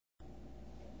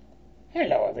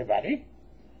Hello, everybody.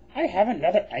 I have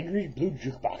another Angry Blue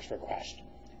Jukebox request.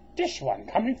 This one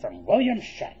coming from William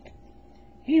Shank.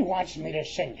 He wants me to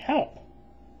sing Help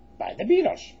by the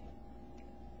Beatles.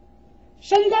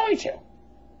 So I'm going to.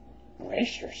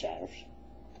 Brace yourselves.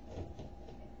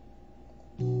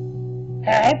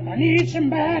 Help, I need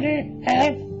somebody.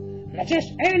 Help, not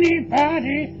just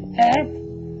anybody. Help,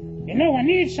 you know I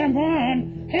need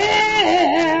someone.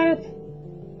 Help.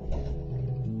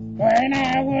 When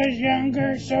I was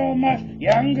younger, so much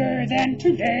younger than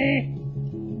today,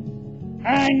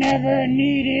 I never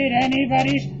needed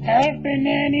anybody's help in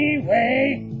any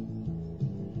way.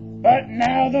 But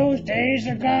now those days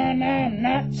are gone, I'm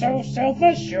not so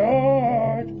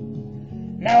self-assured.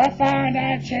 Now I find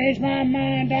I've changed my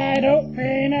mind, I'd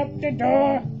open up the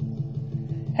door.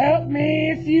 Help me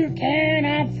if you can,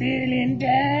 I'm feeling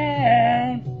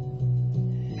down.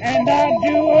 And I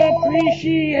do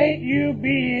appreciate you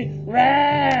being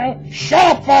round.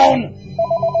 Shut up, phone!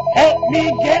 Help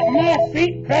me get my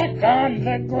feet back on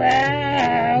the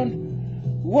ground.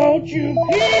 Won't you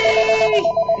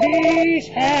please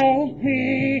help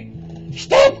me?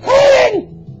 Stop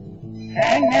calling!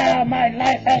 And now my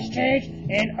life has changed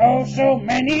in oh so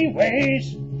many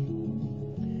ways.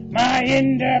 My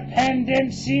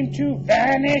independence seemed to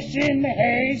vanish in the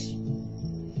haze.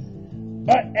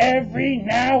 But every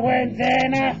now and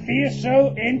then I feel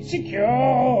so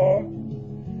insecure.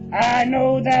 I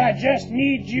know that I just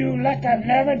need you like I've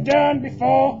never done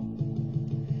before.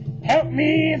 Help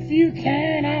me if you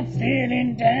can, I'm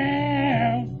feeling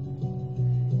down.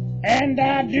 And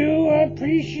I do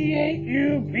appreciate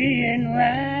you being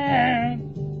round.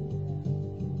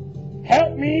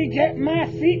 Help me get my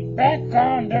feet back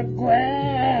on the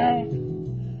ground.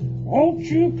 Won't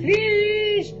you please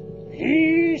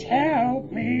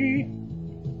help me?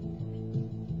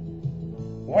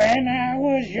 When I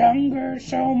was younger,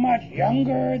 so much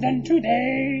younger than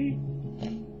today,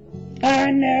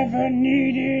 I never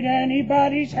needed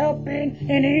anybody's help in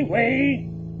any way.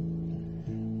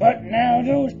 But now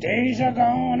those days are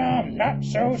gone, I'm not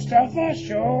so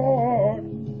self-assured.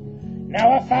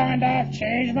 Now I find I've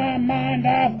changed my mind,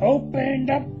 I've opened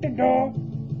up the door.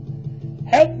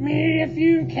 Help me if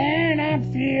you can,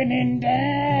 I'm feeling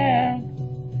down.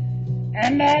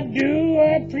 And I do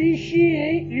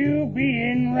appreciate you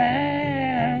being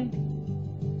round.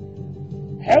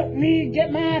 Help me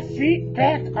get my feet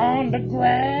back on the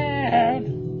ground.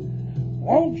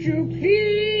 Won't you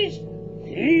please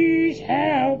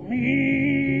help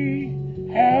me?